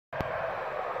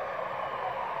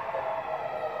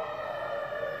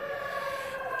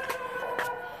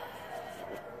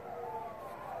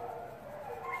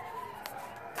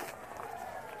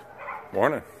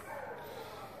Morning.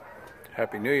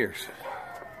 Happy New Year's.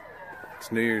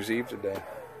 It's New Year's Eve today.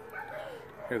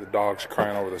 Hear the dogs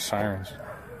crying over the sirens.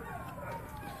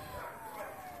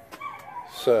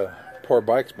 This poor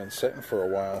bike's been sitting for a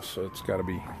while, so it's got to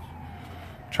be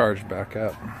charged back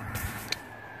up.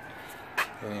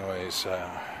 Anyways,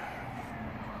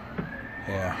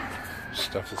 yeah,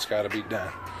 stuff that's got to be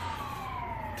done.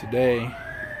 Today,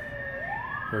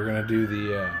 we're going to do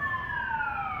the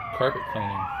carpet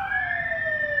cleaning.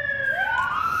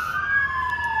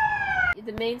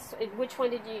 The main, which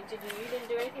one did you didn't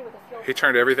do anything with the fuel? He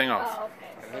turned everything off. Oh, okay.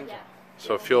 So, yeah.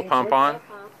 So fuel pump on.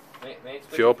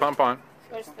 Fuel pump on.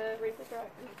 Where's the reefer drive?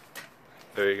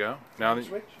 There you go. Now the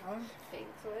Switch on.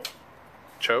 Switch.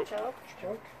 choke.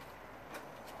 Choke.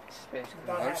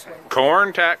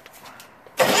 Corn tacked.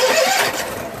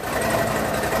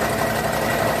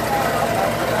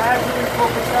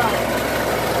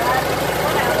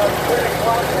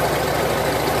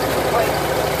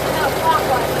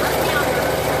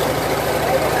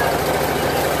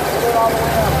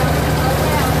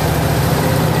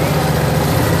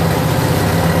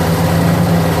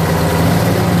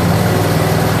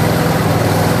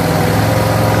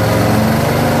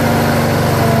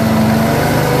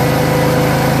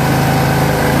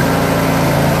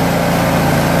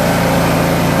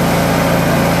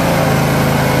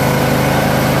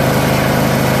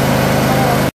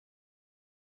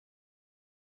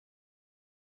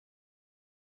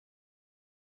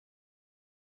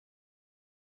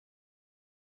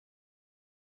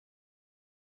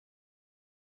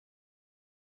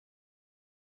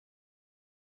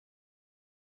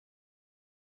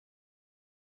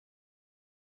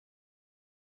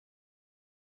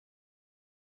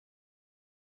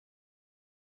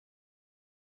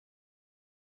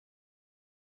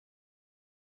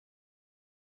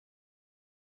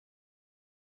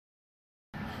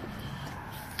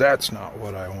 That's not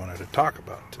what I wanted to talk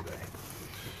about today.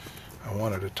 I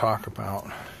wanted to talk about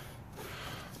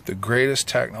the greatest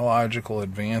technological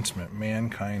advancement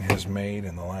mankind has made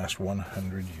in the last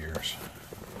 100 years.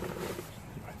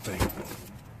 You might think,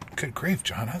 good grief,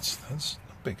 John, that's a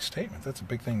big statement. That's a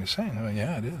big thing to say. No,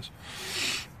 yeah, it is.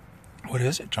 What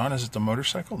is it, John? Is it the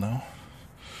motorcycle? No.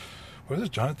 What is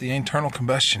it, John? The internal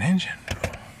combustion engine?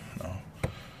 No.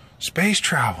 Space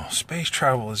travel. Space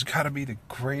travel has got to be the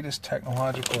greatest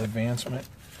technological advancement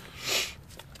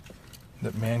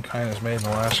that mankind has made in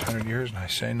the last 100 years, and I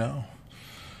say no.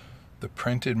 The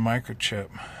printed microchip.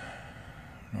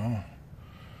 No.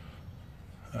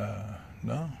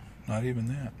 No, not even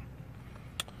that.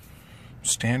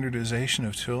 Standardization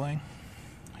of tooling.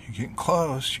 You're getting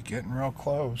close. You're getting real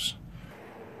close.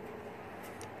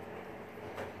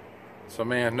 So,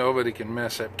 man, nobody can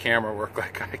mess up camera work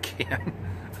like I can.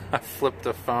 I flipped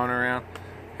the phone around,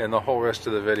 and the whole rest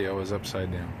of the video was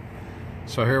upside down.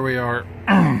 So here we are.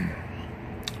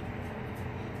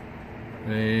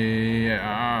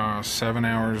 7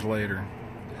 hours later.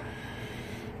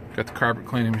 Got the carpet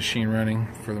cleaning machine running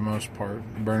for the most part.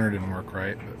 The burner didn't work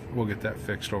right, but we'll get that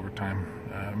fixed over time.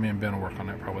 Me and Ben will work on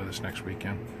that probably this next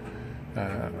weekend.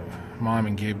 Mom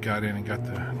and Gabe got in and got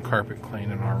the carpet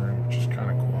cleaned in our room, which is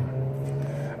kind of cool.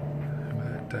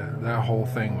 But that whole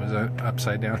thing was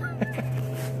upside down.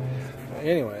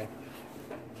 Anyway,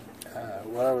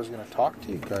 what I was going to talk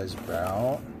to you guys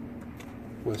about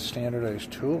with standardized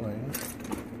tooling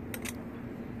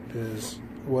is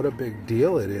what a big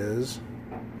deal it is.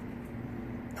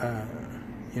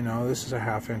 You know, this is a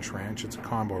 1/2-inch wrench. It's a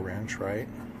combo wrench, right?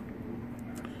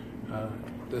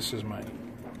 This is my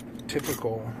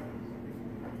typical,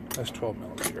 that's 12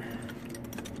 millimeter.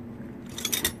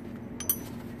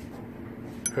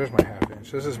 Here's my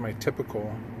 1/2-inch. This is my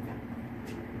typical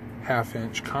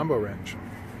 1/2-inch combo wrench.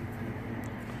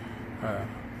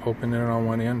 Open it on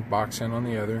one end, box in on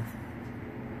the other.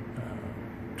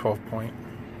 12 point.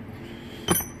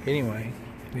 Anyway,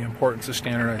 the importance of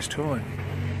standardized tooling.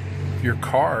 Your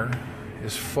car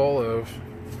is full of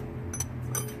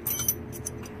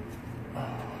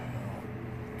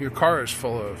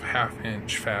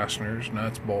half-inch fasteners,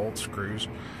 nuts, bolts, screws.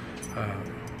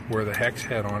 Where the hex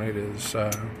head on it is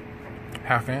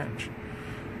 1/2-inch.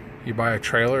 You buy a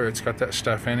trailer, it's got that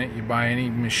stuff in it. You buy any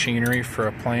machinery for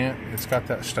a plant, it's got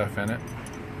that stuff in it.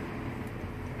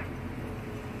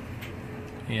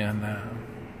 And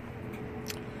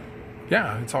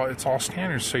yeah, it's all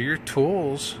standard. So your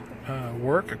tools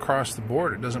work across the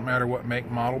board. It doesn't matter what make,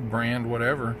 model, brand,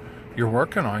 whatever you're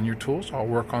working on. Your tools all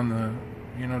work on the,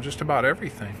 just about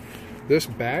everything. This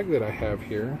bag that I have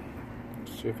here,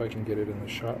 see if I can get it in the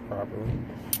shot properly.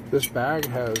 This bag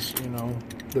has,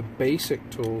 the basic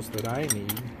tools that I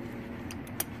need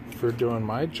for doing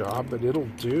my job, but it'll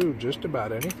do just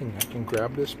about anything. I can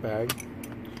grab this bag.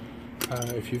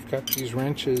 If you've got these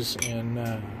wrenches in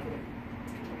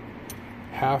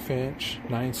 1/2 inch,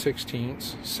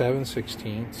 9/16,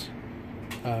 7/16,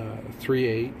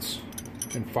 3/8,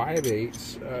 and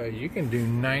 5/8, you can do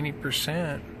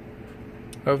 90%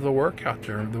 of the work out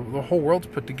there. The whole world's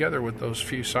put together with those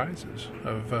few sizes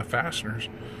of fasteners.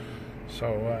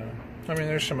 So, I mean,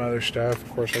 there's some other stuff.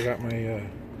 Of course, I got my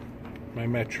my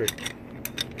metric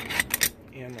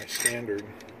and my standard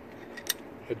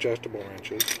adjustable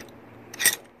wrenches.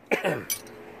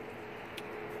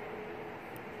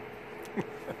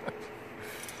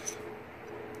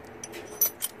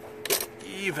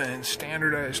 Even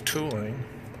standardized tooling,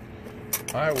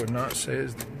 I would not say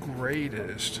is the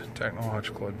greatest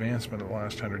technological advancement of the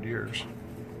last 100 years.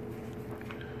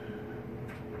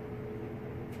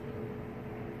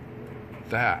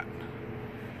 That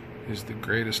is the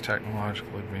greatest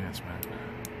technological advancement.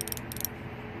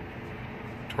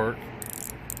 Torque,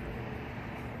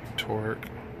 torque,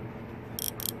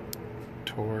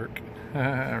 torque.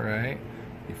 Right?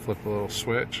 You flip a little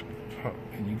switch, oh,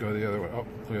 and you go the other way. Oh,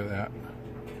 look at that.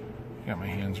 Got my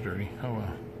hands dirty. Oh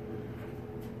well.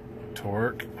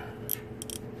 Torque,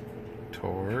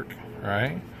 torque,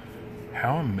 right?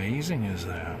 How amazing is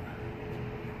that?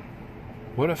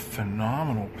 What a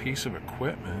phenomenal piece of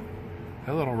equipment.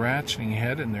 That little ratcheting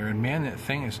head in there, and man, that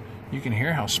thing is, you can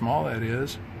hear how small that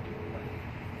is.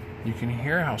 You can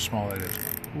hear how small that is.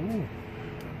 Ooh.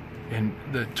 And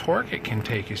the torque it can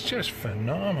take is just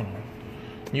phenomenal.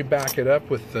 You back it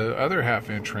up with the other 1/2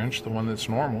 inch wrench, the one that's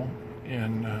normal,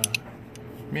 and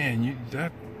man,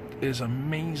 that is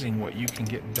amazing what you can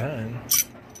get done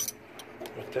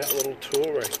with that little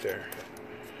tool right there.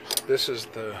 This is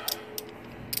the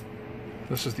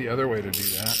other way to do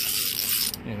that.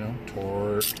 You know,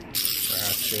 torque,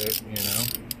 ratchet, you know.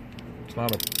 It's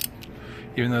not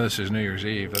even though this is New Year's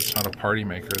Eve, that's not a party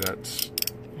maker. That's,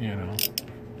 you know,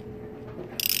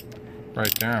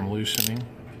 right there I'm loosening.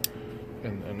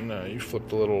 And then you flip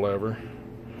the little lever.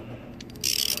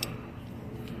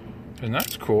 And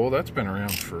that's cool. That's been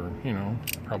around for, you know,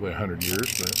 probably 100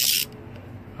 years, but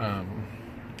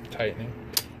tightening.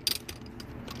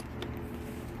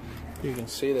 You can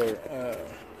see there,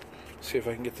 see if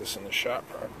I can get this in the shot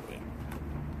properly.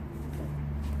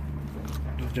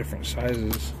 There's different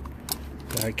sizes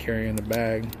that I carry in the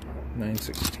bag.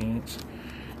 9/16.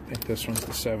 I think this one's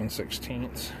the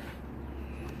 7/16.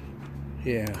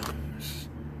 Yeah,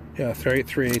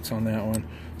 3/8 on that one.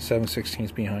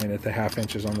 7/16 behind it. The 1/2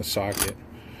 inch is on the socket.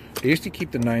 I used to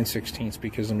keep the 9/16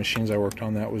 because the machines I worked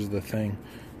on, that was the thing.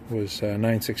 Was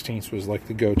 9/16 was like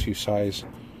the go-to size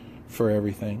for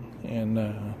everything. And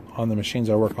on the machines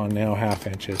I work on now, 1/2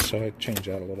 inches. So I changed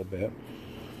that a little bit.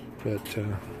 But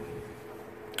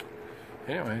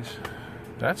anyways,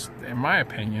 that's, in my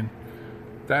opinion,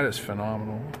 that is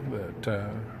phenomenal.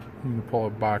 That you can pull a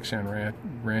box end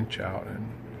wrench out and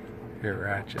it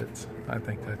ratchets. I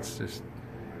think that's just,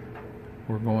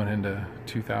 we're going into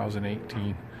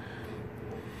 2018.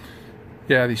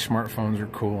 Yeah, these smartphones are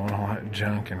cool and all that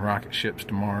junk, and rocket ships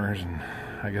to Mars, and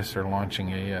I guess they're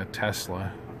launching a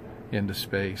Tesla into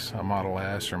space, a Model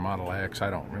S or Model X.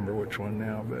 I don't remember which one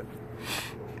now, but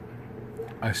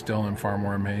I still am far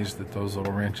more amazed that those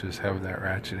little wrenches have that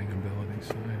ratcheting ability.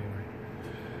 So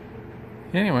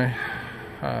anyway,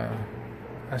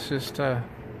 that's just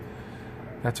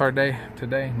that's our day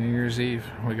today, New Year's Eve.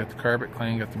 We got the carpet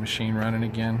clean, got the machine running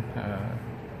again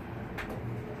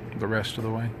the rest of the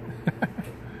way.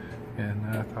 And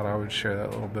I thought I would share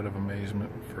that little bit of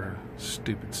amazement for a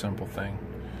stupid simple thing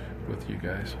with you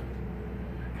guys.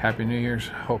 Happy New Year's.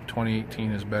 Hope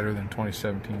 2018 is better than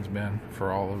 2017's been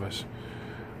for all of us.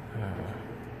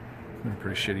 Been a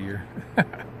pretty shitty year. But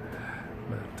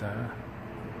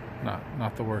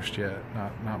not the worst yet,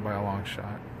 not by a long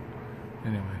shot.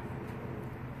 Anyway,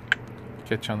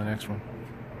 catch you on the next one.